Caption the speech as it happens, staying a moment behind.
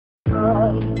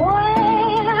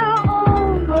Somewhere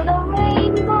over the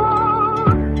rainbow,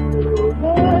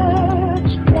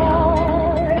 birds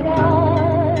fly,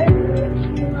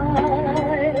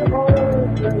 over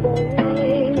the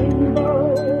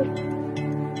rainbow.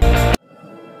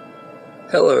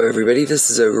 Hello everybody, this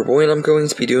is Ogre Boy, and I'm going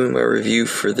to be doing my review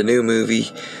for the new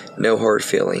movie, No Hard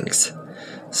Feelings.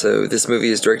 So, this movie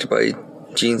is directed by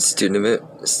Gene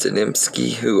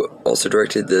Staniemski, who also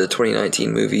directed the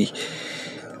 2019 movie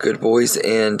Good Boys,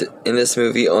 and in this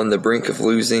movie, on the brink of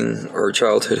losing her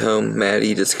childhood home,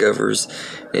 Maddie discovers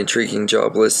an intriguing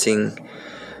job listing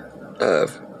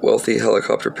of wealthy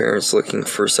helicopter parents looking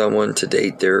for someone to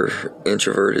date their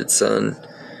introverted son,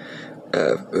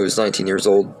 who's 19 years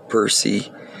old,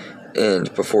 Percy,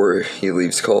 and before he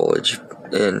leaves college.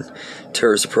 And to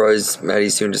her surprise, Maddie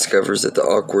soon discovers that the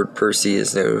awkward Percy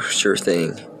is no sure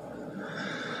thing.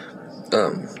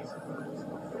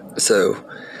 So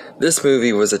this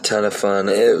movie was a ton of fun.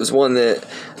 It was one that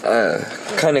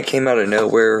kind of came out of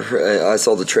nowhere. I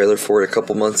saw the trailer for it a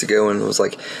couple months ago and was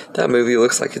like, that movie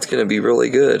looks like it's going to be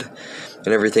really good and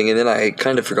everything. And then I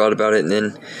kind of forgot about it, and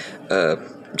then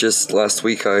just last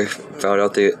week I found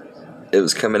out that it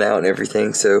was coming out and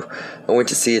everything. So I went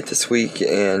to see it this week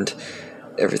and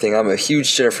everything. I'm a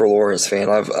huge Jennifer Lawrence fan.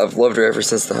 I've loved her ever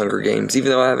since The Hunger Games, even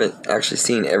though I haven't actually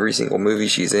seen every single movie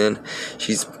she's in.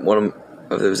 She's one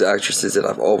of those actresses that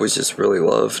I've always just really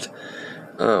loved.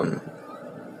 But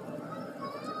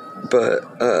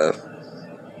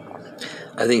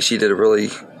I think she did a really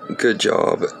good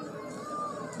job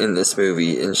in this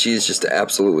movie, and she's just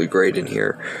absolutely great in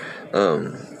here.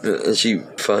 And she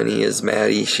funny as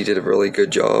Maddie. She did a really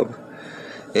good job,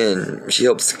 and she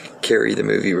helps carry the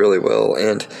movie really well.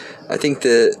 And I think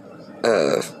that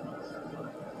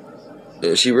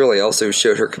she really also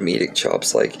showed her comedic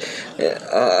chops. Like,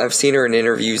 I've seen her in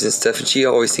interviews and stuff, and she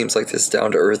always seems like this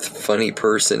down-to-earth, funny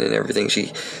person and everything.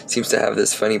 She seems to have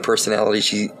this funny personality.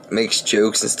 She makes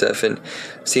jokes and stuff, and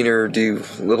I've seen her do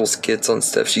little skits on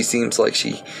stuff. She seems like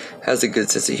she has a good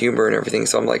sense of humor and everything,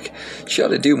 so I'm like, she ought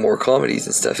to do more comedies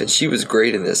and stuff, and she was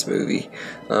great in this movie.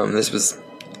 This was,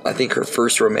 I think, her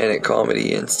first romantic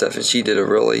comedy and stuff, and she did a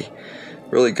really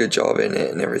good job in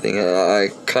it and everything. I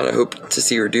kind of hope to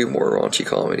see her do more raunchy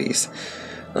comedies.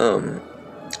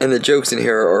 And the jokes in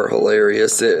here are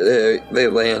hilarious. They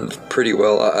land pretty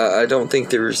well. I don't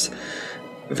think there's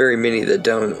very many that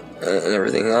don't and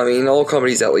everything. I mean, all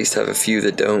comedies at least have a few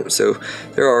that don't, so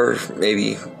there are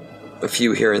maybe a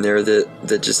few here and there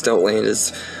that just don't land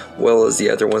as well as the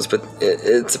other ones, but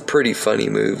it's a pretty funny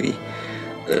movie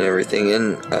and everything.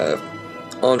 And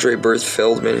Andre Berth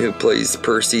Feldman, who plays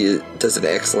Percy, does an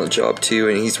excellent job too,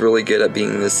 and he's really good at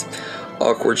being this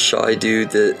awkward, shy dude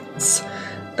that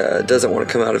doesn't want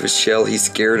to come out of his shell. He's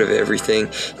scared of everything.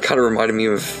 He kind of reminded me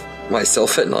of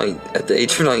myself at the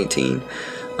age of 19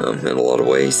 in a lot of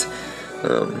ways.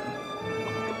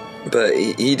 But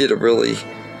he did a really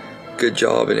good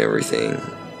job in everything,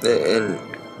 and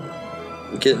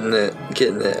getting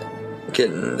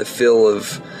the feel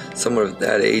of someone of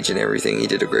that age and everything. He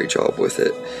did a great job with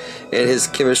it, and his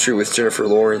chemistry with Jennifer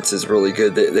Lawrence is really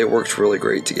good. They worked really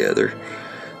great together.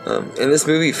 And this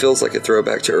movie feels like a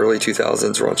throwback to early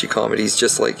 2000s raunchy comedies,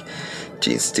 just like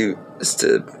Gene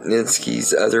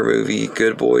Staniemski's other movie,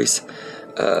 Good Boys.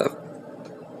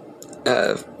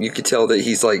 You could tell that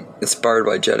he's like inspired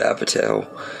by Judd Apatow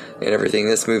and everything.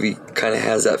 This movie kind of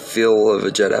has that feel of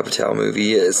a Judd Apatow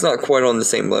movie. It's not quite on the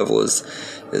same level as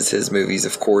his movies,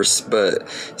 of course, but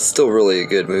still really a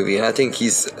good movie. And I think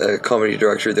he's a comedy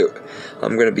director that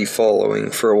I'm going to be following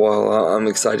for a while. I'm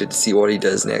excited to see what he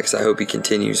does next. I hope he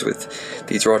continues with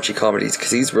these raunchy comedies,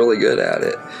 because he's really good at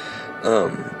it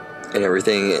and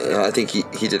everything. And I think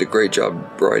he did a great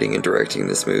job writing and directing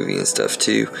this movie and stuff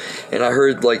too. And I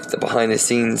heard like the behind the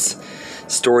scenes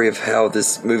story of how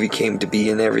this movie came to be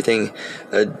and everything.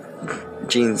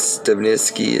 Gene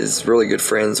Staniemski is really good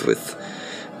friends with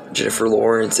Jennifer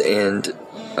Lawrence, and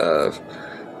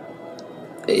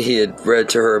he had read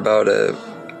to her about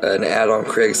an ad on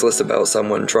Craigslist about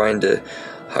someone trying to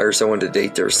hire someone to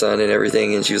date their son and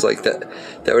everything, and she was like, that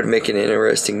would make an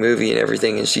interesting movie and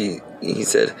everything. And he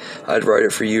said, I'd write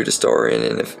it for you to star in.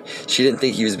 And if she didn't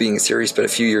think he was being serious, but a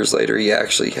few years later he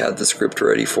actually had the script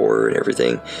ready for her and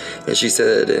everything. And she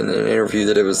said in an interview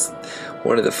that it was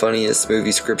one of the funniest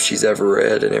movie scripts she's ever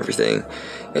read and everything.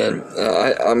 And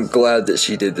I'm glad that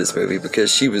she did this movie, because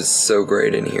she was so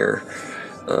great in here.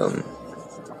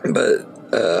 But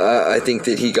I think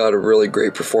that he got a really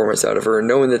great performance out of her, and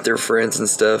knowing that they're friends and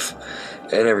stuff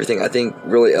and everything, I think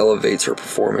really elevates her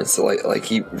performance. Like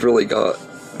he really got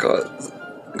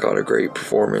a great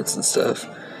performance and stuff.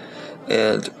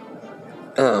 And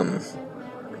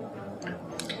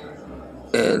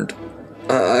And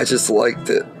I just like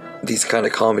that these kind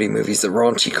of comedy movies, the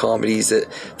raunchy comedies that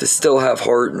still have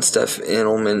heart and stuff in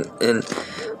them, and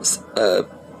a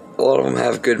lot of them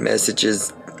have good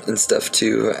messages and stuff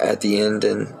too at the end,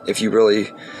 and if you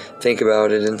really think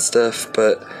about it and stuff.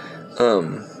 But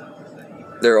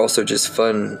they're also just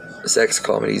fun sex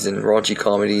comedies and raunchy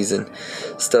comedies and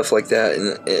stuff like that,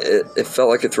 and it felt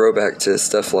like a throwback to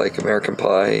stuff like American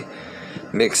Pie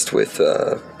mixed with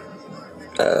Judd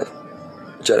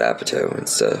Apatow and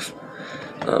stuff.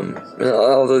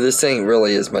 Although this ain't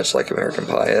really as much like American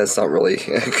Pie, that's not really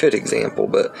a good example,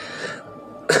 but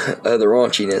the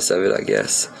raunchiness of it, I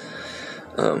guess.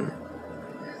 And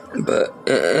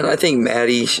I think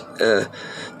Maddie,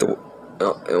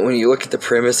 when you look at the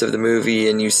premise of the movie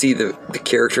and you see the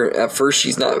character, at first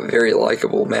she's not very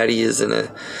likable. Maddie isn't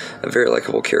a very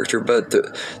likable character, but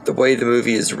the way the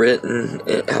movie is written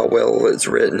and how well it's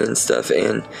written and stuff,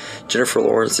 and Jennifer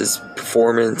Lawrence's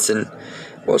performance and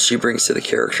what she brings to the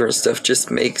character and stuff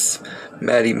just makes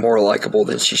Maddie more likable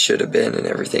than she should have been and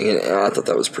everything. And I thought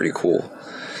that was pretty cool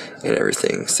and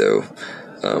everything. So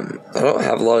I don't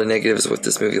have a lot of negatives with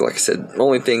this movie. Like I said, the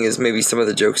only thing is maybe some of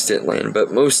the jokes didn't land,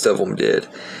 but most of them did.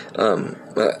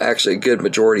 Actually, a good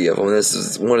majority of them. This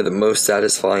is one of the most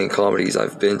satisfying comedies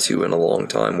I've been to in a long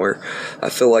time, where I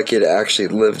feel like it actually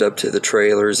lived up to the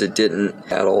trailers. It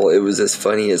didn't at all. It was as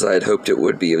funny as I had hoped it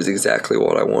would be. It was exactly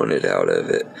what I wanted out of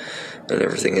it and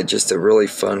everything. It's just a really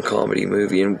fun comedy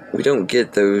movie, and we don't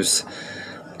get those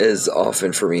as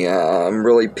often for me. I'm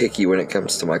really picky when it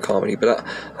comes to my comedy, but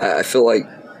I feel like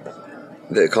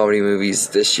the comedy movies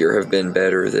this year have been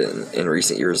better than in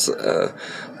recent years.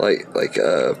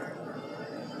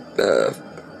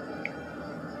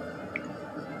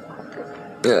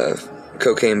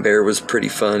 Cocaine Bear was pretty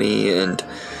funny, and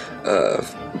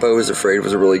Beau is Afraid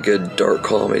was a really good dark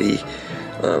comedy.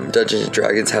 Dungeons and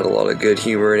Dragons had a lot of good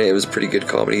humor in it. It was pretty good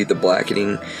comedy. The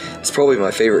Blackening is probably my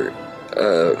favorite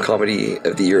comedy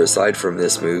of the year aside from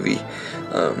this movie.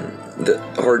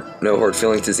 No Hard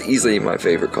Feelings is easily my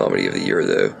favorite comedy of the year,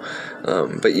 though.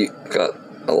 But you got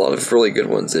a lot of really good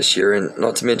ones this year, and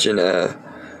not to mention I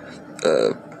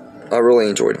really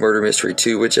enjoyed Murder Mystery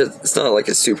 2, which it's not like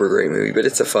a super great movie, but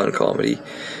it's a fun comedy.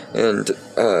 And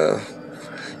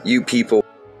You People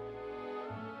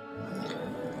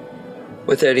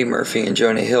with Eddie Murphy and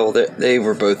Jonah Hill, they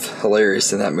were both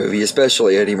hilarious in that movie,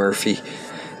 especially Eddie Murphy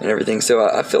and everything. So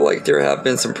I feel like there have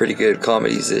been some pretty good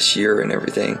comedies this year and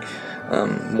everything,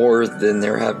 more than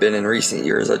there have been in recent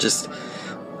years.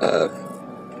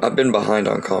 I've been behind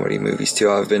on comedy movies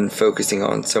too. I've been focusing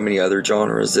on so many other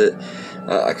genres that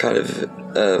I kind of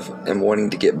am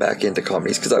wanting to get back into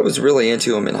comedies, because I was really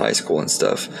into them in high school and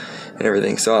stuff and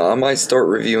everything. So I might start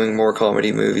reviewing more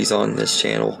comedy movies on this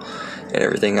channel and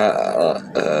everything.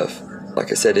 Like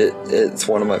I said, it's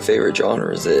one of my favorite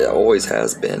genres. It always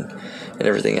has been and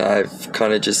everything. I've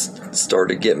kind of just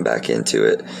started getting back into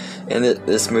it, and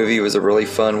this movie was a really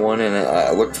fun one, and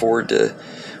I look forward to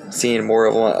seeing more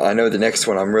of them. I know the next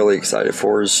one I'm really excited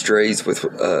for is Strays with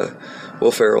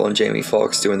Will Ferrell and Jamie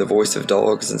Foxx doing the voice of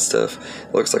dogs and stuff.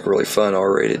 It looks like a really fun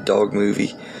R-rated dog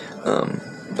movie.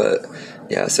 But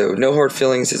yeah, so No Hard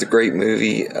Feelings is a great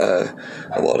movie, a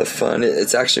lot of fun.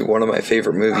 It's actually one of my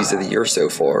favorite movies of the year so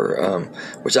far,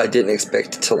 which I didn't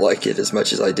expect to like it as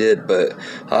much as I did, but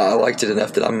I liked it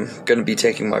enough that I'm going to be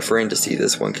taking my friend to see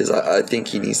this one, because I think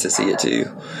he needs to see it too.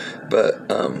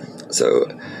 But so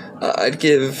I'd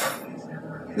give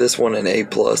this one an A+,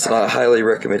 and I highly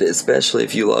recommend it, especially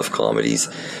if you love comedies.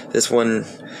 This one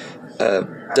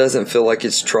doesn't feel like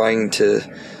it's trying to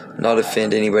not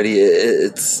offend anybody.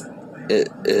 It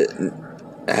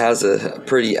has a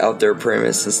pretty out there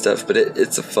premise and stuff, but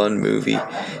it's a fun movie,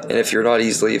 and if you're not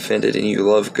easily offended and you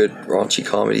love good raunchy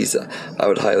comedies, I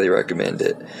would highly recommend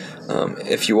it.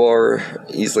 If you are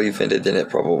easily offended, then it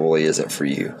probably isn't for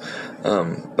you.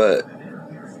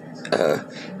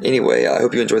 Anyway, I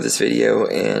hope you enjoyed this video,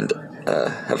 and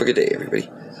have a good day, everybody.